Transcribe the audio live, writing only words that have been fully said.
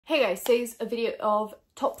Hey guys, today's a video of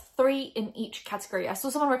top 3 in each category. I saw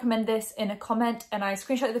someone recommend this in a comment and I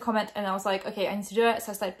screenshotted the comment and I was like, okay, I need to do it.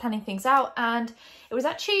 So I started planning things out and it was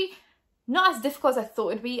actually not as difficult as I thought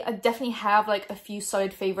it'd be. I definitely have like a few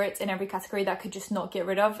solid favorites in every category that I could just not get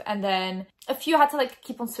rid of. And then a few I had to like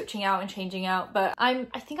keep on switching out and changing out. But I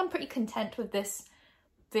think I'm pretty content with this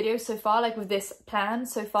video so far, like with this plan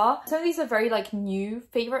so far. Some of these are very like new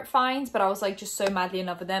favorite finds, but I was like just so madly in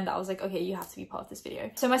love with them that I was like, okay, you have to be part of this video.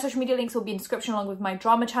 So my social media links will be in the description along with my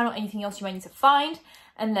drama channel, anything else you might need to find,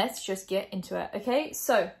 and let's just get into it. Okay,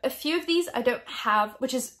 so a few of these I don't have,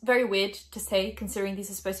 which is very weird to say considering these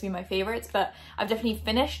are supposed to be my favorites, but I've definitely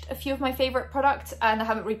finished a few of my favorite products and I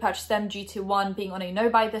haven't repurchased them due to 1, being on a no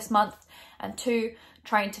buy this month, and 2,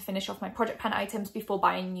 trying to finish off my project pan items before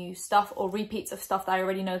buying new stuff or repeats of stuff that I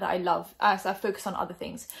already know that I love. So I focus on other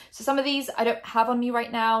things. So some of these I don't have on me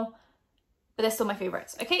right now, but they're still my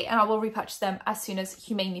favorites, okay? And I will repurchase them as soon as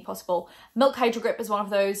humanely possible. Milk Hydro Grip is one of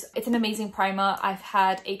those. It's an amazing primer. I've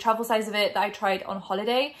had a travel size of it that I tried on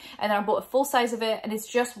holiday, and then I bought a full size of it, and it's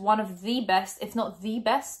just one of the best, if not the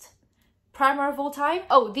best, primer of all time.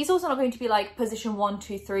 Oh, these also not going to be like position 1,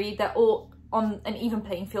 2, 3. They're all on an even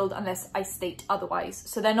playing field unless I state otherwise.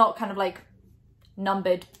 So they're not kind of like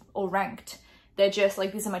numbered or ranked. They're just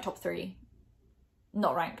like, these are my top 3.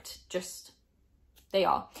 Not ranked, just they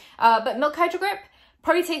are. But Milk Hydro Grip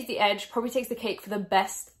probably takes the edge, probably takes the cake for the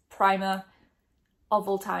best primer of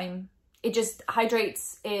all time. It just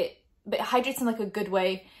hydrates it, but it hydrates in like a good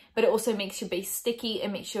way, but it also makes your base sticky.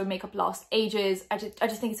 It makes your makeup last ages. I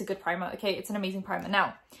just think it's a good primer, okay? It's an amazing primer.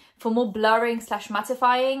 Now, for more blurring /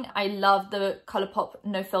 mattifying, I love the Colourpop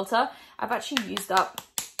No Filter. I've actually used up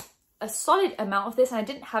a solid amount of this and I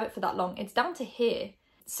didn't have it for that long. It's down to here.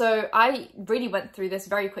 So I really went through this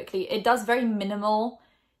very quickly. It does very minimal,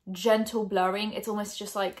 gentle blurring. It's almost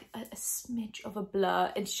just like a smidge of a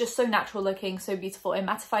blur. It's just so natural looking, so beautiful. It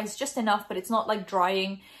mattifies just enough, but it's not like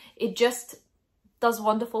drying. It just does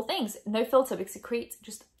wonderful things. No filter, because it creates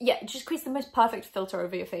it just creates the most perfect filter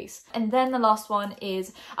over your face. And then the last one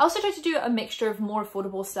is, I also tried to do a mixture of more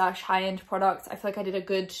affordable / high-end products. I feel like I did a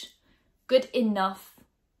good enough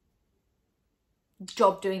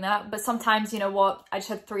job doing that, but sometimes, you know what, I just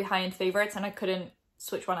had 3 high-end favorites and I couldn't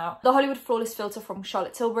switch one out. The Hollywood Flawless Filter from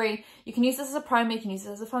Charlotte Tilbury. You can use this as a primer, you can use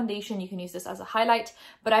this as a foundation, you can use this as a highlight,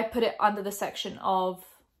 but I put it under the section of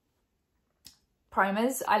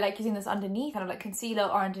primers. I like using this underneath, kind of like concealer,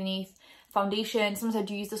 or underneath foundation. Sometimes I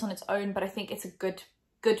do use this on its own, but I think it's a good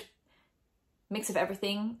mix of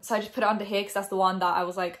everything. So I just put it under here because that's the one that I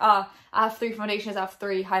was like, I have 3 foundations, I have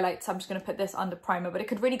 3 highlights, so I'm just going to put this under primer. But it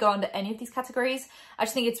could really go under any of these categories. I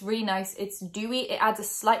just think it's really nice. It's dewy. It adds a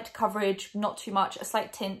slight coverage, not too much, a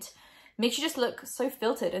slight tint. Makes you just look so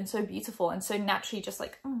filtered and so beautiful and so naturally just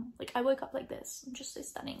like I woke up like this. I'm just so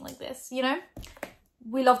stunning like this, you know?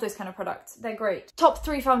 We love those kind of products. They're great. Top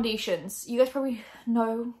 3 foundations. You guys probably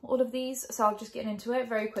know all of these, so I'll just get into it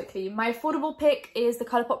very quickly. My affordable pick is the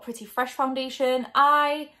Colourpop Pretty Fresh foundation.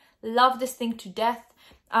 I love this thing to death.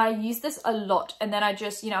 I use this a lot, and then I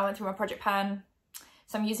just, you know, I went through my project pan,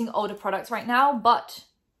 so I'm using older products right now, but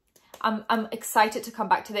I'm excited to come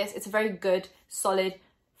back to this. It's a very good, solid,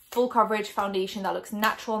 full coverage foundation that looks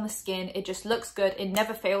natural on the skin. It just looks good. It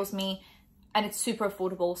never fails me. And it's super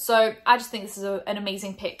affordable. So I just think this is an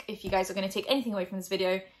amazing pick if you guys are going to take anything away from this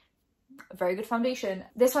video. A very good foundation.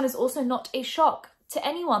 This one is also not a shock to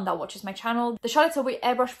anyone that watches my channel. The Charlotte Tilbury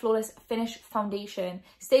Airbrush Flawless Finish Foundation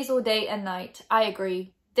stays all day and night. I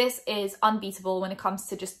agree. This is unbeatable when it comes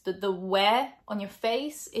to just the wear on your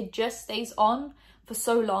face. It just stays on for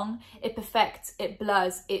so long. It perfects, it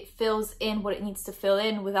blurs, it fills in what it needs to fill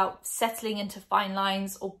in without settling into fine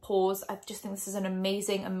lines or pores. I just think this is an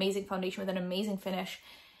amazing foundation with an amazing finish.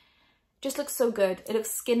 Just looks so good. It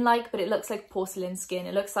looks skin-like, but it looks like porcelain skin.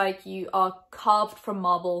 It looks like you are carved from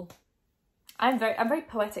marble. I'm very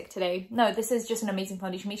poetic today. No, this is just an amazing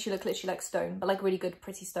foundation. Makes you look literally like stone, but like really good,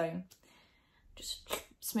 pretty stone. Just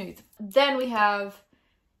smooth. Then we have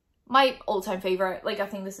my all-time favorite, like I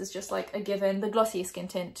think this is just like a given, the Glossier Skin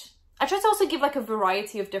Tint. I try to also give like a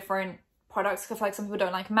variety of different products because I feel like some people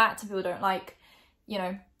don't like matte, some people don't like, you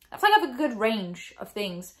know, I feel like I have a good range of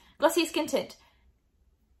things. Glossier Skin Tint.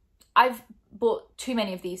 I've bought too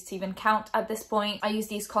many of these to even count at this point. I use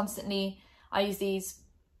these constantly. I use these,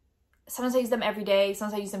 sometimes I use them every day,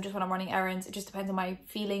 sometimes I use them just when I'm running errands. It just depends on my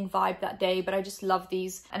feeling, vibe that day, but I just love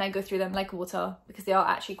these and I go through them like water because they are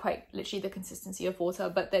actually quite literally the consistency of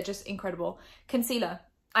water, but they're just incredible. Concealer.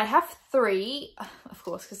 I have 3, of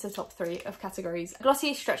course, because it's the top 3 of categories.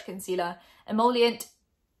 Glossier Stretch Concealer, emollient,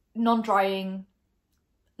 non-drying,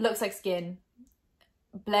 looks like skin,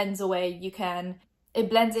 blends away. You can It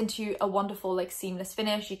blends into a wonderful like seamless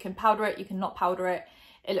finish. You can powder it, you can not powder it.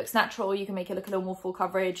 It looks natural, you can make it look a little more full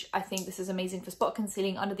coverage. I think this is amazing for spot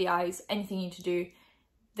concealing under the eyes, anything you need to do.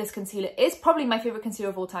 This concealer is probably my favorite concealer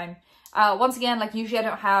of all time. Once again, like usually I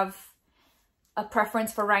don't have a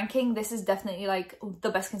preference for ranking. This is definitely like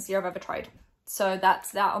the best concealer I've ever tried. So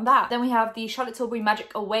that's that on that. Then we have the Charlotte Tilbury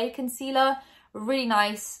Magic Away concealer. Really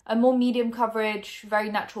nice, a more medium coverage, very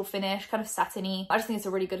natural finish, kind of satiny. I just think it's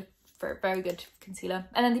a really good, very good concealer.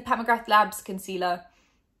 And then the Pat McGrath Labs concealer.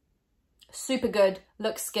 Super good,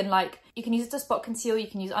 looks skin-like. You can use it to spot conceal, you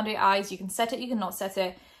can use it under your eyes, you can set it, you can not set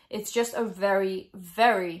it. It's just a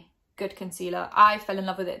very good concealer. I fell in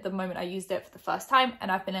love with it the moment I used it for the first time, and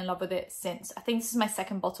I've been in love with it since. I think this is my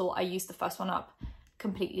second bottle. I used the first one up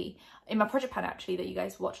completely in my project pan actually that you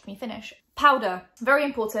guys watched me finish. Powder, very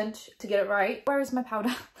important to get it right. Where is my powder?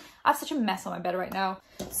 I have such a mess on my bed right now.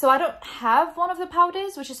 So I don't have one of the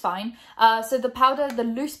powders, which is fine. So the powder, the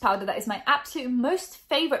loose powder that is my absolute most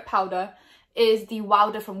favorite powder is the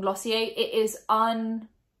Wilder from Glossier. It is what's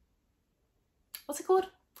it called?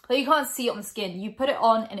 Like you can't see it on the skin. You put it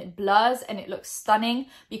on and it blurs and it looks stunning.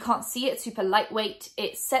 You can't see it. It's super lightweight.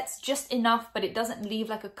 It sets just enough, but it doesn't leave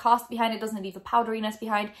like a cast behind. It doesn't leave a powderiness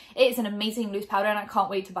behind. It is an amazing loose powder and I can't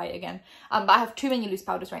wait to buy it again. But I have too many loose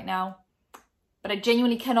powders right now. But I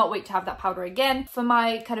genuinely cannot wait to have that powder again. For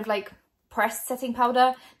my kind of like pressed setting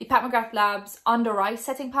powder, the Pat McGrath Labs Under Eye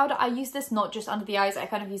setting powder. I use this not just under the eyes. I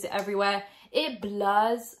kind of use it everywhere. It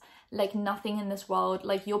blurs like nothing in this world.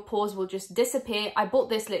 Like your pores will just disappear. I bought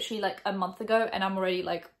this literally like a month ago and I'm already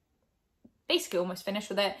like basically almost finished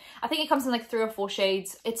with it. I think it comes in like 3 or 4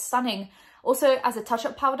 shades. It's stunning. Also as a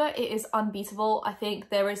touch-up powder, it is unbeatable. I think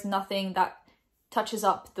there is nothing that touches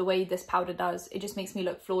up the way this powder does. It just makes me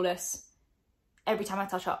look flawless every time I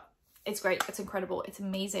touch up. It's great, it's incredible, it's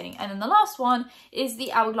amazing. And then the last one is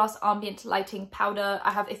the Hourglass Ambient Lighting Powder. I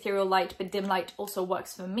have Ethereal Light, but Dim Light also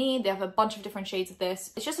works for me. They have a bunch of different shades of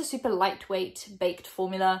this. It's just a super lightweight baked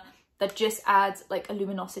formula that just adds like a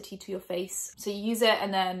luminosity to your face. So you use it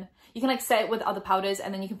and then you can like set it with other powders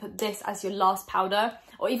and then you can put this as your last powder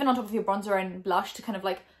or even on top of your bronzer and blush to kind of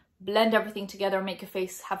like blend everything together and make your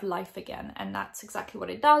face have life again. And that's exactly what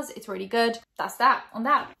it does. It's really good. That's that on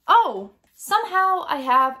that. Oh! Somehow I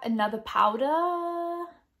have another powder.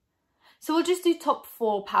 So we'll just do top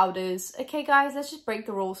 4 powders. Okay guys, let's just break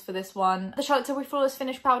the rules for this one. The Charlotte Tilbury Flawless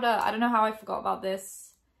Finish Powder. I don't know how I forgot about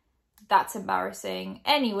this. That's embarrassing.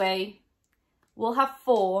 Anyway, we'll have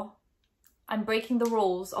 4. I'm breaking the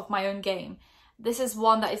rules of my own game. This is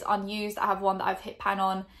one that is unused. I have one that I've hit pan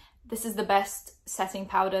on. This is the best setting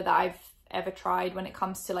powder that I've ever tried when it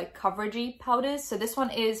comes to like coveragey powders. So this one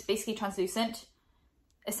is basically translucent,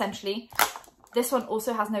 essentially. This one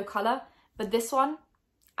also has no color, but this one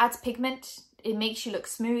adds pigment. It makes you look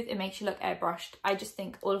smooth. It makes you look airbrushed. I just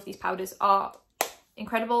think all of these powders are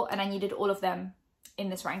incredible and I needed all of them in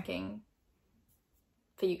this ranking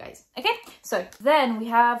for you guys. Okay, so then we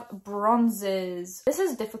have bronzes. This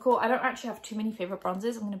is difficult. I don't actually have too many favorite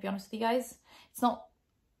bronzes. I'm going to be honest with you guys. It's not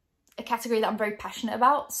a category that I'm very passionate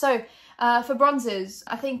about. So for bronzers,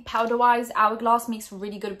 I think powder wise, Hourglass makes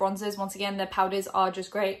really good bronzers. Once again, their powders are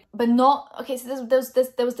just great, but not okay. So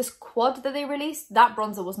there was this quad that they released. That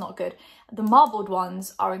bronzer was not good. The marbled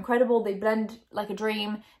ones are incredible. They blend like a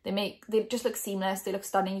dream. They just look seamless. They look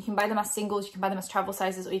stunning. You can buy them as singles, you can buy them as travel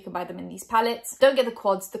sizes, or you can buy them in these palettes. Don't get the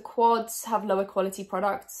quads. The quads have lower quality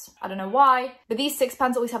products. I don't know why, but these 6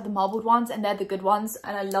 pans always have the marbled ones and they're the good ones.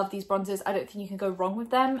 And I love these bronzers. I don't think you can go wrong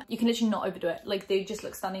with them. You can literally not overdo it. Like they just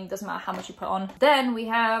look stunning. Doesn't matter how much you put on. Then we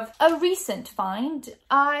have a recent find.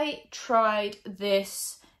 I tried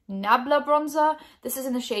this Nabla bronzer. This is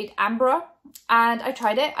in the shade Ambra and I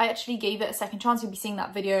tried it. I actually gave it a second chance. You'll be seeing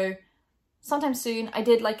that video sometime soon. I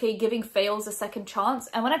did like a giving fails a second chance,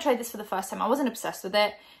 and when I tried this for the first time, I wasn't obsessed with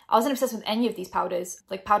it. I wasn't obsessed with any of these powders,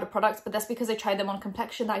 like powder products, but that's because I tried them on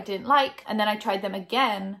complexion that I didn't like, and then I tried them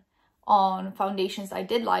again on foundations that I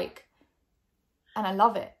did like, and I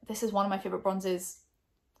love it. This is one of my favorite bronzers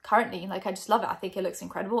currently. Like I just love it. I think it looks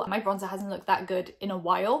incredible. My bronzer hasn't looked that good in a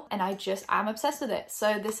while and I just am obsessed with it.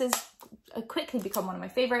 So this is quickly become one of my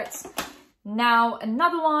favorites. Now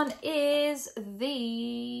another one is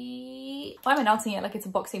the, why am I announcing it like it's a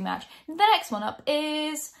boxing match? The next one up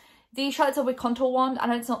is the Charlotte Tilbury Contour Wand. I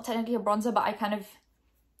know it's not technically a bronzer, but I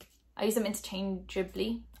use them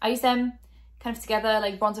interchangeably. I use them kind of together,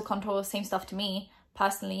 like bronzer, contour, same stuff to me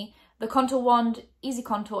personally. The Contour Wand, easy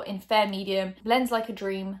contour in fair medium, blends like a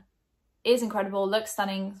dream, is incredible, looks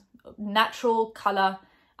stunning, natural color.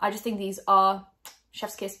 I just think these are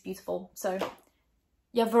chef's kiss, beautiful. So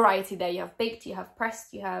you have variety there. You have baked, you have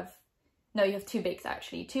pressed, you have 2 baked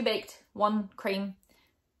actually. 2 baked, 1 cream.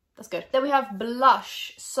 That's good. Then we have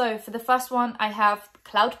blush. So for the first one, I have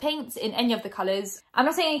Cloud Paints in any of the colours. I'm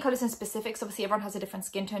not saying any colours in specifics. Obviously, everyone has a different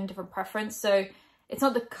skin tone, different preference. So it's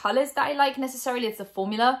not the colours that I like necessarily, it's the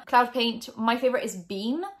formula. Cloud Paint, my favourite is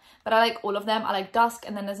Beam, but I like all of them. I like Dusk,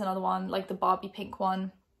 and then there's another one, like the Barbie pink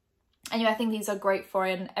one. And yeah, I think these are great for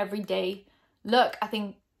an everyday look. I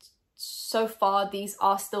think so far these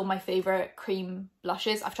are still my favourite cream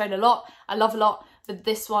blushes. I've tried a lot, I love a lot, but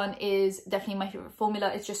this one is definitely my favourite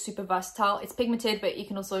formula. It's just super versatile. It's pigmented, but you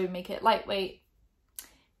can also make it lightweight.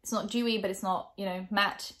 It's not dewy, but it's not, you know,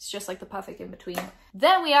 matte. It's just like the perfect in between.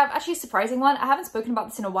 Then we have actually a surprising one. I haven't spoken about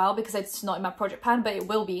this in a while because it's not in my project pan, but it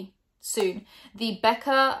will be soon. The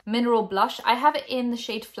Becca Mineral Blush. I have it in the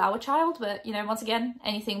shade Flower Child, but you know, once again,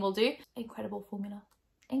 anything will do. Incredible formula.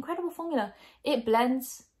 Incredible formula. It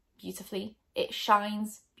blends beautifully. It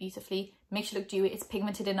shines beautifully. Makes you look dewy. It's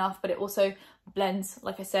pigmented enough, but it also blends,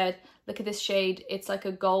 like I said. Look at this shade. It's like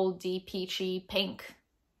a goldy, peachy pink.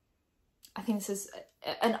 I think this is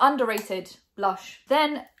an underrated blush.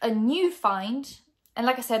 Then a new find, and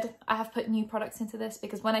like I said, I have put new products into this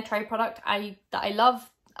because when I try a product that I love,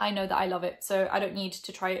 I know that I love it. So I don't need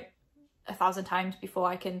to try it 1,000 times before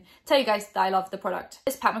I can tell you guys that I love the product.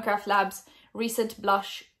 This Pat McGrath Labs recent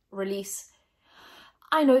blush release.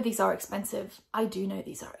 I know these are expensive. I do know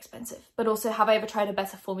these are expensive. But also, have I ever tried a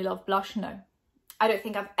better formula of blush? No. I don't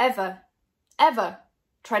think I've ever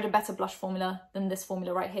tried a better blush formula than this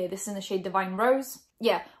formula right here. This is in the shade Divine Rose.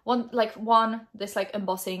 Yeah, this like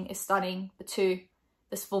embossing is stunning. But two,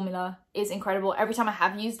 this formula is incredible. Every time I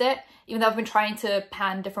have used it, even though I've been trying to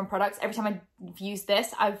pan different products, every time I've used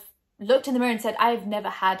this, I've looked in the mirror and said, I've never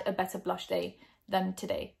had a better blush day than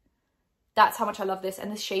today. That's how much I love this.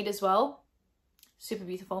 And this shade as well, super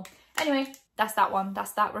beautiful. Anyway, that's that one.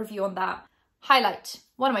 That's that review on that. Highlight,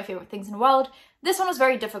 one of my favorite things in the world. This one was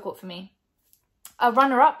very difficult for me. A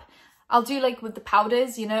runner-up, I'll do like with the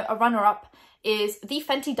powders, you know, a runner-up is the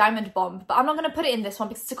Fenty Diamond Bomb, but I'm not going to put it in this one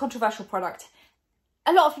because it's a controversial product.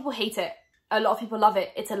 A lot of people hate it. A lot of people love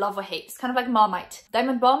it. It's a love or hate. It's kind of like Marmite.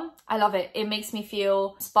 Diamond Bomb, I love it. It makes me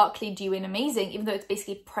feel sparkly, dewy and amazing, even though it's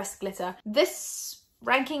basically pressed glitter. This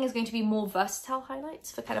ranking is going to be more versatile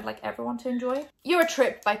highlights for kind of like everyone to enjoy. You're a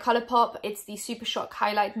Trip by Colourpop. It's the Super Shock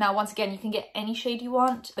highlight. Now, once again, you can get any shade you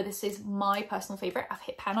want, but this is my personal favorite. I've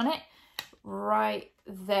hit pan on it right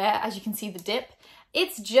there. As you can see, the dip.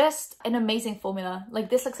 It's just an amazing formula. Like,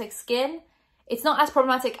 this looks like skin. It's not as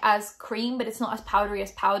problematic as cream, but it's not as powdery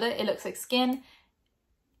as powder. It looks like skin.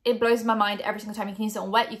 It blows my mind every single time. You can use it on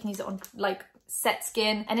wet, you can use it on like set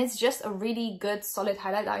skin, and it's just a really good solid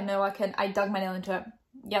highlight that I know I dug my nail into it.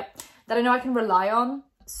 Yep, that I know I can rely on.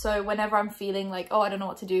 So whenever I'm feeling like, oh, I don't know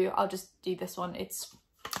what to do, I'll just do this one. It's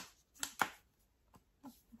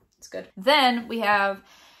good. Then we have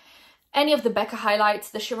any of the Becca highlights,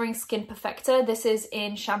 the Shimmering Skin Perfector. This is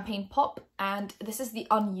in Champagne Pop, and this is the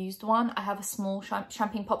unused one. I have a small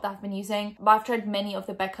Champagne Pop that I've been using, but I've tried many of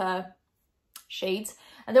the Becca shades,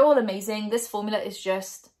 and they're all amazing. This formula is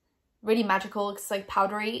just really magical. It's like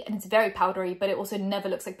powdery, and it's very powdery, but it also never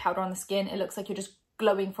looks like powder on the skin. It looks like you're just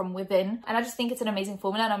glowing from within, and I just think it's an amazing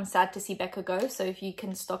formula, and I'm sad to see Becca go. So if you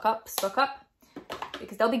can stock up,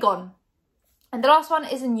 because they'll be gone. And the last one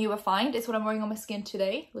is a newer find. It's what I'm wearing on my skin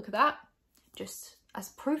today. Look at that. Just as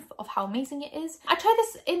proof of how amazing it is. I tried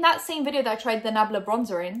this in that same video that I tried the Nabla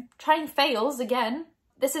bronzer in. Trying fails again.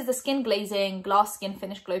 This is the Skin Glazing Glass Skin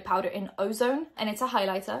Finish Glow Powder in Ozone. And it's a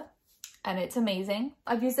highlighter. And it's amazing.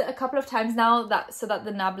 I've used it a couple of times now so that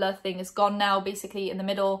the Nabla thing is gone now, basically in the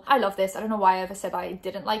middle. I love this. I don't know why I ever said I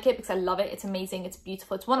didn't like it, because I love it. It's amazing. It's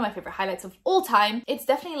beautiful. It's one of my favorite highlights of all time. It's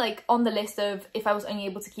definitely like on the list of if I was only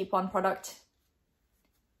able to keep one product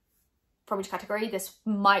from each category, this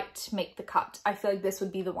might make the cut. I feel like this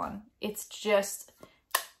would be the one. It's just,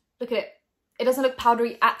 look at it. It doesn't look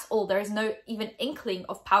powdery at all. There is no even inkling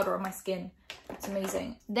of powder on my skin. It's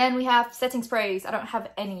amazing. Then we have setting sprays. I don't have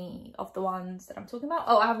any of the ones that I'm talking about.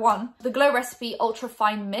 Oh, I have one. The Glow Recipe Ultra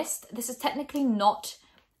Fine Mist. This is technically not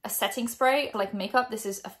a setting spray for like makeup. This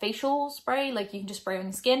is a facial spray, like you can just spray on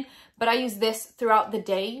your skin, but I use this throughout the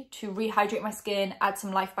day to rehydrate my skin, add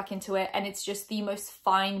some life back into it, and it's just the most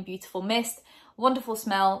fine, beautiful mist. Wonderful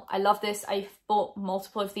smell. I love this. I've bought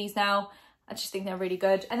multiple of these now. I just think they're really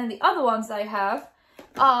good. And then the other ones that I have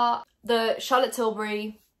are the Charlotte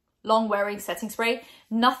Tilbury Long Wearing Setting Spray.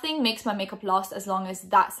 Nothing makes my makeup last as long as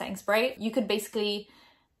that setting spray. You could basically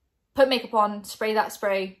put makeup on, spray that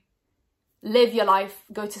spray, live your life,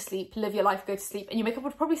 go to sleep, live your life, go to sleep, and your makeup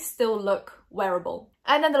would probably still look wearable.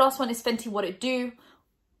 And then the last one is Fenty What It Do.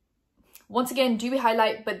 Once again, dewy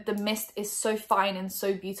highlight, but the mist is so fine and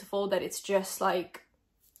so beautiful that it's just like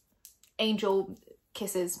angel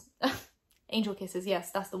Kisses. Angel Kisses,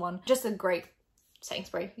 yes, that's the one. Just a great setting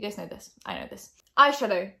spray. You guys know this. I know this.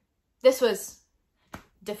 Eyeshadow. This was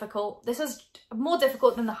difficult. This was more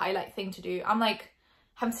difficult than the highlight thing to do. I'm like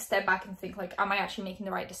having to step back and think like, am I actually making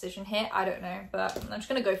the right decision here? I don't know, but I'm just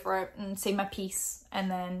gonna go for it and say my piece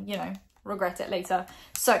and then, you know, regret it later.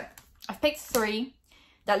 So I've picked 3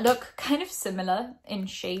 that look kind of similar in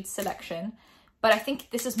shade selection, but I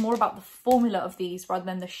think this is more about the formula of these rather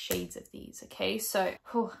than the shades of these, okay? So,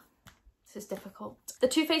 this is difficult. The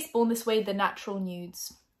Too Faced Born This Way, the Natural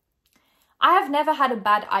Nudes. I have never had a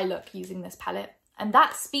bad eye look using this palette, and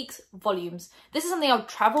that speaks volumes. This is something I would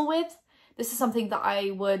travel with. This is something that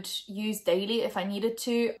I would use daily if I needed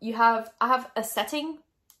to. I have a setting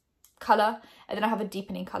color, and then I have a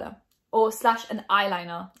deepening color, or slash an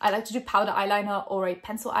eyeliner. I like to do powder eyeliner or a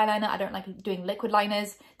pencil eyeliner. I don't like doing liquid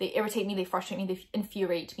liners. They irritate me, they frustrate me, they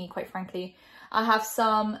infuriate me, quite frankly. I have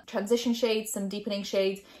some transition shades, some deepening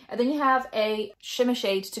shades, and then you have a shimmer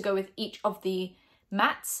shade to go with each of the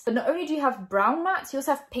mattes. But not only do you have brown mattes, you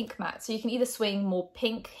also have pink mattes. So you can either swing more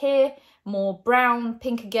pink here, more brown,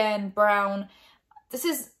 pink again, brown. This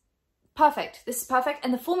is perfect. This is perfect.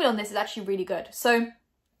 And the formula on this is actually really good. So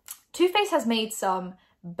Too Faced has made some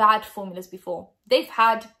bad formulas before. They've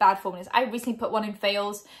had bad formulas. I recently put one in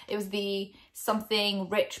fails. It was the Something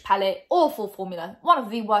Rich palette. Awful formula. One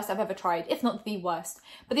of the worst I've ever tried, if not the worst.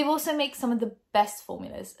 But they've also made some of the best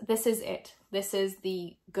formulas. This is it. This is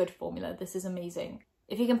the good formula. This is amazing.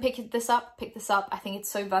 If you can pick this up, pick this up. I think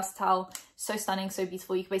it's so versatile, so stunning, so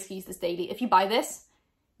beautiful. You can basically use this daily. If you buy this,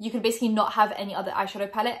 you can basically not have any other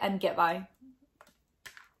eyeshadow palette and get by.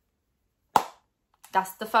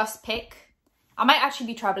 That's the first pick. I might actually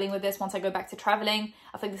be traveling with this once I go back to traveling.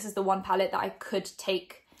 I think this is the one palette that I could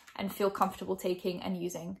take and feel comfortable taking and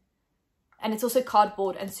using. And it's also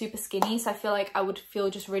cardboard and super skinny, so I feel like I would feel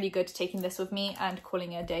just really good taking this with me and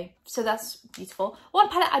calling it a day. So that's beautiful. One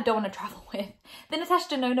palette I don't want to travel with. The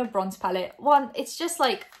Natasha Denona bronze palette. One, it's just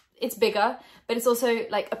like, it's bigger, but it's also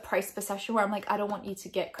like a price perception where I'm like, I don't want you to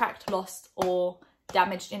get cracked, lost, or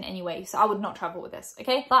damaged in any way. So I would not travel with this,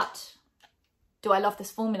 okay? But do I love this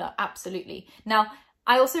formula? Absolutely. Now,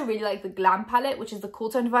 I also really like the Glam palette, which is the cool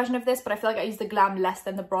toned version of this, but I feel like I use the Glam less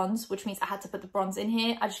than the bronze, which means I had to put the bronze in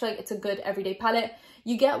here. I just feel like it's a good everyday palette.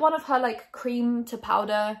 You get one of her like cream to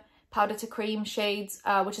powder, powder to cream shades,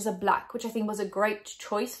 which is a black, which I think was a great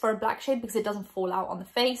choice for a black shade because it doesn't fall out on the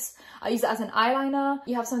face. I use it as an eyeliner.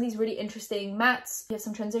 You have some of these really interesting mattes. You have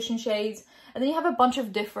some transition shades, and then you have a bunch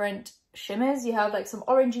of different shimmers. You have like some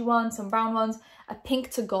orangey ones, some brown ones, a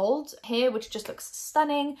pink to gold here, which just looks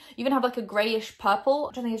stunning. You even have like a grayish purple,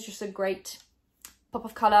 which I think is just a great pop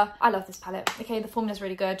of color. I love this palette. Okay, the formula is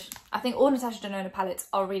really good. I think all Natasha Denona palettes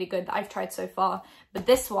are really good that I've tried so far, but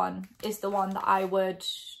this one is the one that I would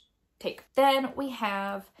take. Then we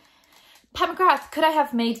have Pat McGrath. Could I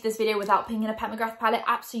have made this video without picking a Pat McGrath palette?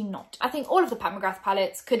 Absolutely not. I think all of the Pat McGrath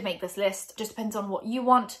palettes could make this list. Just depends on what you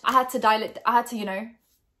want. I had to dial it, I had to, you know,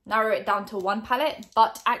 narrow it down to one palette.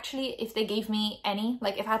 But actually, if they gave me any,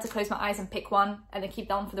 like if I had to close my eyes and pick one and then keep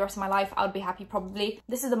that one for the rest of my life, I would be happy probably.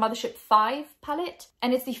 This is the Mothership 5 palette,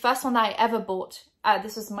 and it's the first one that I ever bought.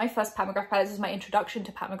 This was my first Pat McGrath palette. This was my introduction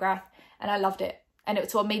to Pat McGrath, and I loved it. And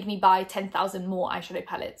it's what made me buy 10,000 more eyeshadow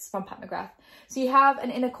palettes from Pat McGrath. So you have an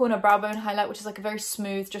inner corner brow bone highlight, which is like a very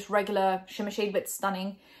smooth, just regular shimmer shade, but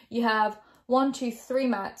stunning. You have 1, 2, 3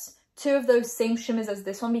 mattes, 2 of those same shimmers as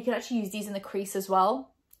this one, but you can actually use these in the crease as well.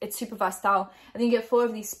 It's super versatile. And then you get 4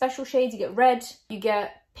 of these special shades. You get red, you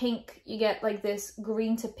get pink, you get like this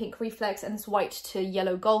green to pink reflex, and this white to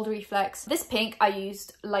yellow gold reflex. This pink I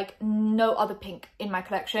used like no other pink in my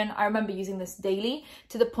collection. I remember using this daily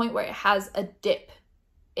to the point where it has a dip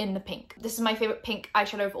in the pink. This is my favorite pink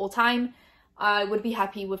eyeshadow of all time. I would be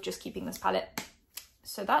happy with just keeping this palette.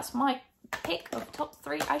 So that's my pick of top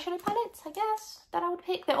 3 eyeshadow palettes, I guess, that I would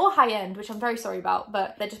pick. They're all high end, which I'm very sorry about,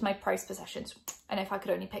 but they're just my price possessions. And if I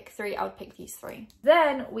could only pick 3, I would pick these 3.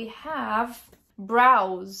 Then we have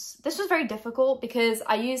brows. This was very difficult because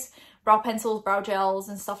I use brow pencils, brow gels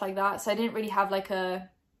and stuff like that. So I didn't really have like a,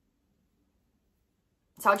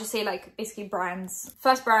 so I'll just say like basically brands.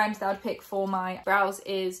 First brand that I would pick for my brows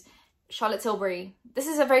is Charlotte Tilbury. This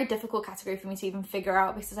is a very difficult category for me to even figure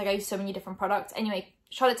out because like I use so many different products. Anyway,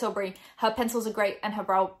 Charlotte Tilbury, her pencils are great and her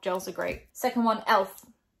brow gels are great. Second one, e.l.f.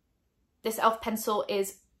 This e.l.f. pencil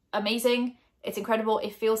is amazing. It's incredible.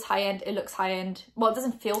 It feels high-end. It looks high-end. Well, it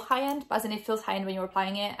doesn't feel high-end, but as in it feels high-end when you're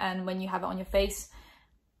applying it and when you have it on your face.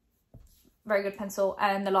 Very good pencil.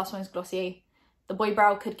 And the last one is Glossier. The boy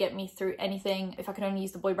brow could get me through anything. If I could only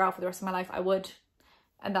use the boy brow for the rest of my life, I would.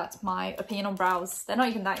 And that's my opinion on brows. They're not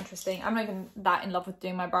even that interesting. I'm not even that in love with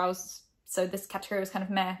doing my brows So this category was kind of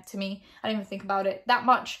meh to me. I didn't even think about it that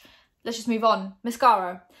much. Let's just move on.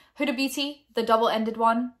 Mascara. Huda Beauty, the double-ended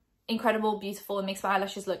one. Incredible, beautiful. It makes my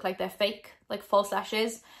eyelashes look like they're fake, like false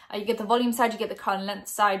lashes. You get the volume side, you get the curl and length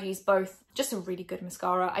side. Use both. Just a really good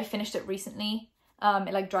mascara. I finished it recently.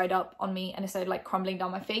 It like dried up on me and it started like crumbling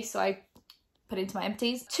down my face, so I put it into my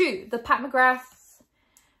empties. 2, the Pat McGrath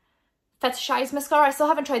Fetishize mascara. I still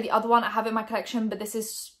haven't tried the other one. I have it in my collection, but this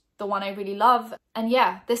is the one I really love. And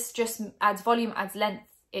yeah, this just adds volume, adds length.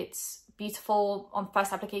 It's beautiful on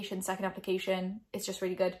first application, second application. It's just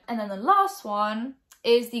really good. And then the last one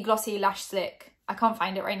is the Glossier Lash Stick. I can't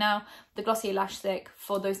find it right now. The Glossier Lash Stick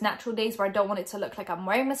for those natural days where I don't want it to look like I'm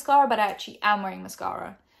wearing mascara, but I actually am wearing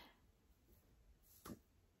mascara.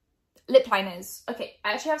 Lip liners. Okay,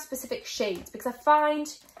 I actually have specific shades because I find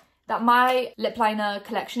that my lip liner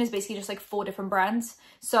collection is basically just like 4 different brands.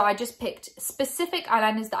 So I just picked specific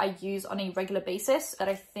eyeliners that I use on a regular basis that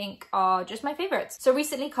I think are just my favorites. So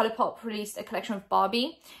recently Colourpop released a collection of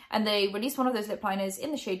Barbie, and they released one of those lip liners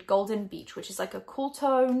in the shade Golden Beach, which is like a cool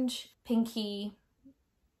toned, pinky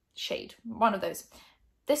shade. One of those.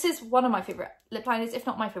 This is one of my favorite lip liners, if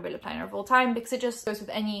not my favorite lip liner of all time, because it just goes with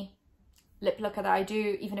any lip looker that I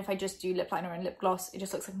do. Even if I just do lip liner and lip gloss, it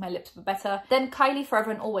just looks like my lips were better. Then Kylie Forever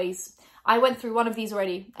and Always. I went through one of these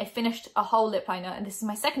already. I finished a whole lip liner, and this is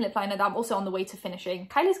my second lip liner that I'm also on the way to finishing.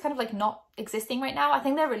 Kylie's kind of like not existing right now. I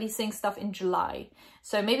think they're releasing stuff in July,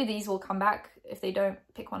 so maybe these will come back. If they don't,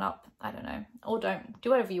 pick one up. I don't know, or don't. Do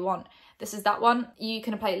whatever you want. This is that one. You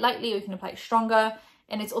can apply it lightly or you can apply it stronger,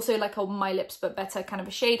 and it's also like a my lips but better kind of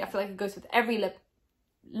a shade. I feel like it goes with every lip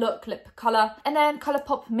look, lip color. And then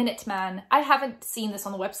Colourpop Minute Man. I haven't seen this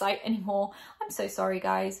on the website anymore. I'm so sorry,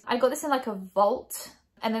 guys. I got this in like a vault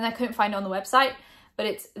and then I couldn't find it on the website, but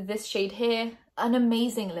it's this shade here. An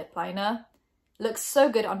amazing lip liner. Looks so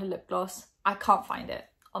good under lip gloss. I can't find it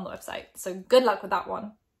on the website, so good luck with that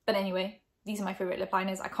one. But anyway, these are my favorite lip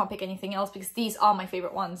liners. I can't pick anything else because these are my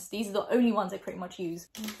favorite ones. These are the only ones I pretty much use.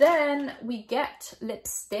 Then we get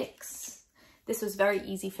lipsticks. This was very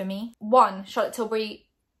easy for me. 1, Charlotte Tilbury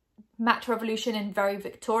Matte Revolution in Very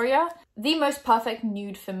Victoria. The most perfect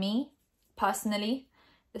nude for me, personally.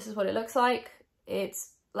 This is what it looks like.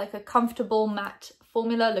 It's like a comfortable matte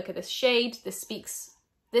formula. Look at this shade. This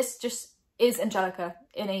just is Angelika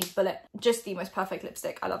in a bullet. Just the most perfect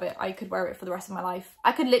lipstick. I love it. I could wear it for the rest of my life.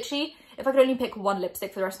 I could literally, if I could only pick one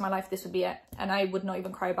lipstick for the rest of my life, this would be it. And I would not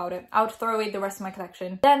even cry about it. I would throw away the rest of my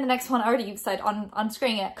collection. Then the next one, I already said on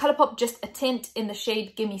screening it. Colourpop Just a Tint in the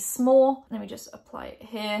shade Gimme Small. Let me just apply it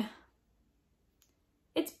here.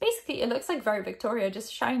 It's basically, it looks like Very Victoria,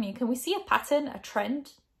 just shiny. Can we see a pattern, a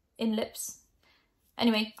trend in lips?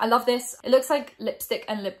 Anyway, I love this. It looks like lipstick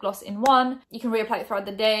and lip gloss in one. You can reapply it throughout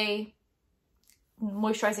the day.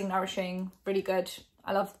 Moisturizing, nourishing, really good.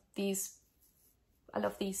 I love these. I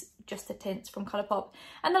love these Just a Tints from Colourpop.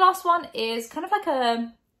 And the last one is kind of like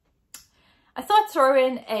a, I thought I'd throw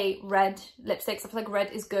in a red lipstick. So I feel like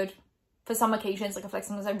red is good for some occasions. Like I feel like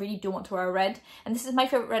sometimes I really do want to wear a red. And this is my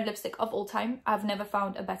favorite red lipstick of all time. I've never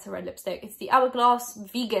found a better red lipstick. It's the Hourglass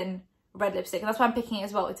vegan red lipstick. And that's why I'm picking it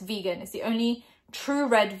as well. It's vegan. It's the only true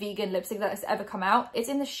red vegan lipstick that has ever come out. It's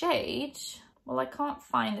in the shade, well, I can't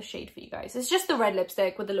find the shade for you guys. It's just the red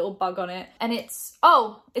lipstick with a little bug on it. And it's,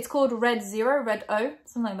 oh, it's called Red Zero, Red O,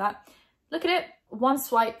 something like that. Look at it. One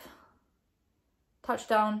swipe, touch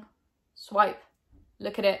down, swipe.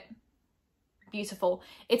 Look at it. Beautiful.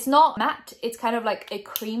 It's not matte. It's kind of like a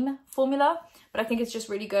cream formula, but I think it's just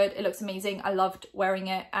really good. It looks amazing. I loved wearing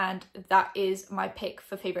it. And that is my pick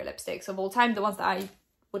for favorite lipsticks of all time. The ones that I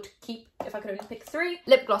would keep if I could only pick 3.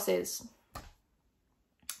 Lip glosses.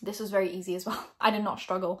 This was very easy as well. I did not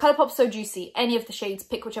struggle. Colourpop So Juicy. Any of the shades,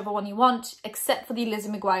 pick whichever one you want, except for the Lizzie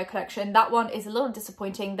McGuire collection. That one is a little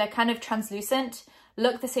disappointing. They're kind of translucent,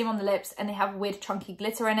 look the same on the lips, and they have weird chunky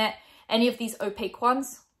glitter in it. Any of these opaque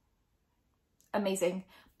ones, amazing.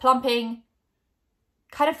 Plumping,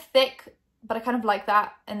 kind of thick, but I kind of like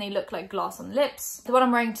that, and they look like glass on the lips. The one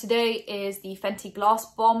I'm wearing today is the Fenty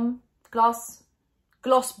Gloss Bomb,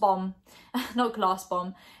 not Glass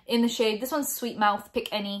Bomb, in the shade, this one's Sweet Mouth, pick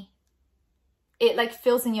any. It like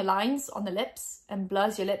fills in your lines on the lips and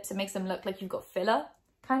blurs your lips. It makes them look like you've got filler,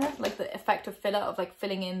 kind of like the effect of filler of like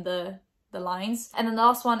filling in the lines. And then the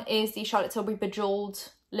last one is the Charlotte Tilbury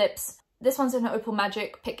Bejeweled Lips. This one's in Opal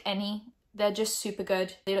Magic, pick any. They're just super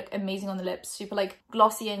good. They look amazing on the lips, super like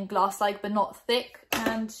glossy and glass-like, but not thick.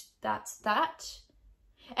 And that's that.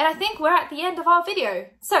 And I think we're at the end of our video.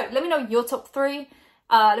 So let me know your top 3.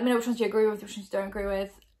 Let me know which ones you agree with, which ones you don't agree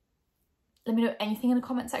with. Let me know anything in the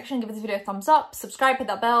comment section. Give this video a thumbs up, subscribe, hit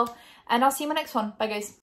that bell, and I'll see you in my next one. Bye guys.